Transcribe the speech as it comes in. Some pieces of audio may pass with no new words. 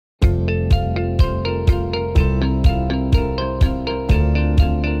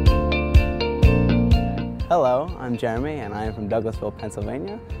Hello, I'm Jeremy and I am from Douglasville,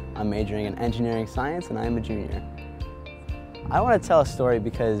 Pennsylvania. I'm majoring in engineering science and I am a junior. I want to tell a story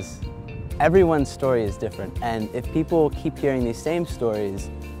because everyone's story is different, and if people keep hearing these same stories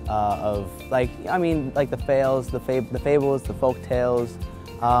of like the fables, the folk tales,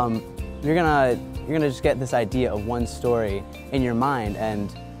 you're gonna just get this idea of one story in your mind,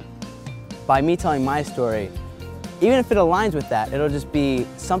 and by me telling my story, even if it aligns with that, it'll just be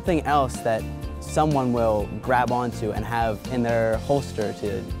something else that someone will grab onto and have in their holster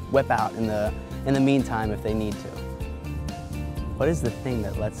to whip out in the meantime if they need to. What is the thing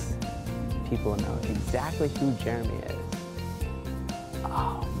that lets people know exactly who Jeremy is?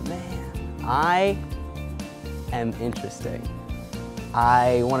 Oh man, I am interesting.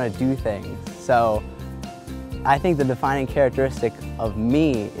 I want to do things. So I think the defining characteristic of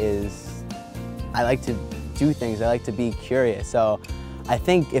me is I like to do things. I like to be curious. So I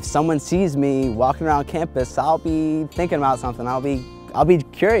think if someone sees me walking around campus, I'll be thinking about something. I'll be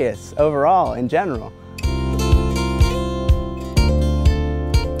curious overall in general.